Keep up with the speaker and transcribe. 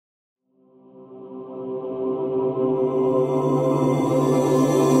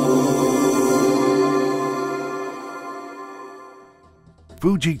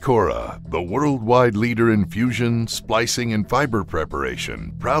Fujikura, the worldwide leader in fusion, splicing, and fiber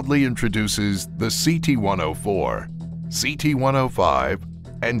preparation, proudly introduces the CT-104, CT-105,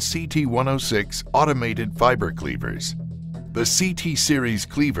 and CT-106 automated fiber cleavers. The CT series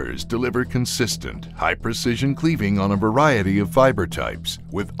cleavers deliver consistent, high-precision cleaving on a variety of fiber types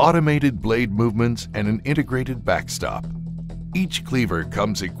with automated blade movements and an integrated backstop. Each cleaver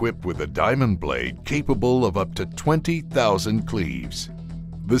comes equipped with a diamond blade capable of up to 20,000 cleaves.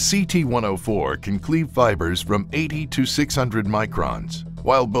 The CT-104 can cleave fibers from 80 to 600 microns,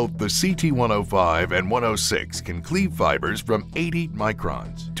 while both the CT-105 and 106 can cleave fibers from 80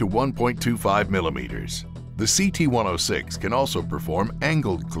 microns to 1.25 millimeters. The CT-106 can also perform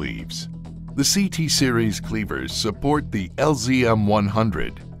angled cleaves. The CT series cleavers support the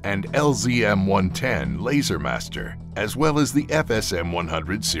LZM100 and LZM110 LaserMaster, as well as the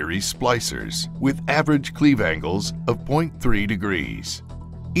FSM100 series splicers, with average cleave angles of 0.3 degrees.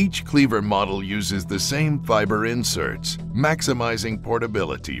 Each cleaver model uses the same fiber inserts, maximizing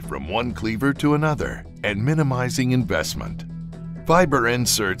portability from one cleaver to another and minimizing investment. Fiber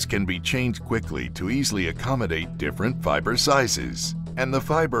inserts can be changed quickly to easily accommodate different fiber sizes, and the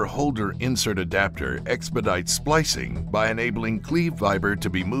fiber holder insert adapter expedites splicing by enabling cleave fiber to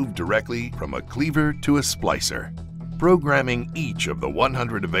be moved directly from a cleaver to a splicer. Programming each of the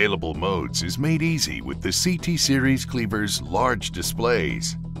 100 available modes is made easy with the CT series cleaver's large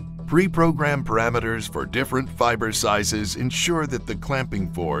displays. Pre-programmed parameters for different fiber sizes ensure that the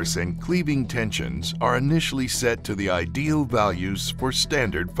clamping force and cleaving tensions are initially set to the ideal values for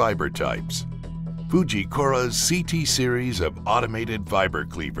standard fiber types. Fujikura's CT series of automated fiber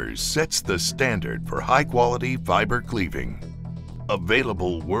cleavers sets the standard for high-quality fiber cleaving.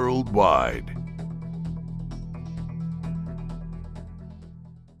 Available worldwide.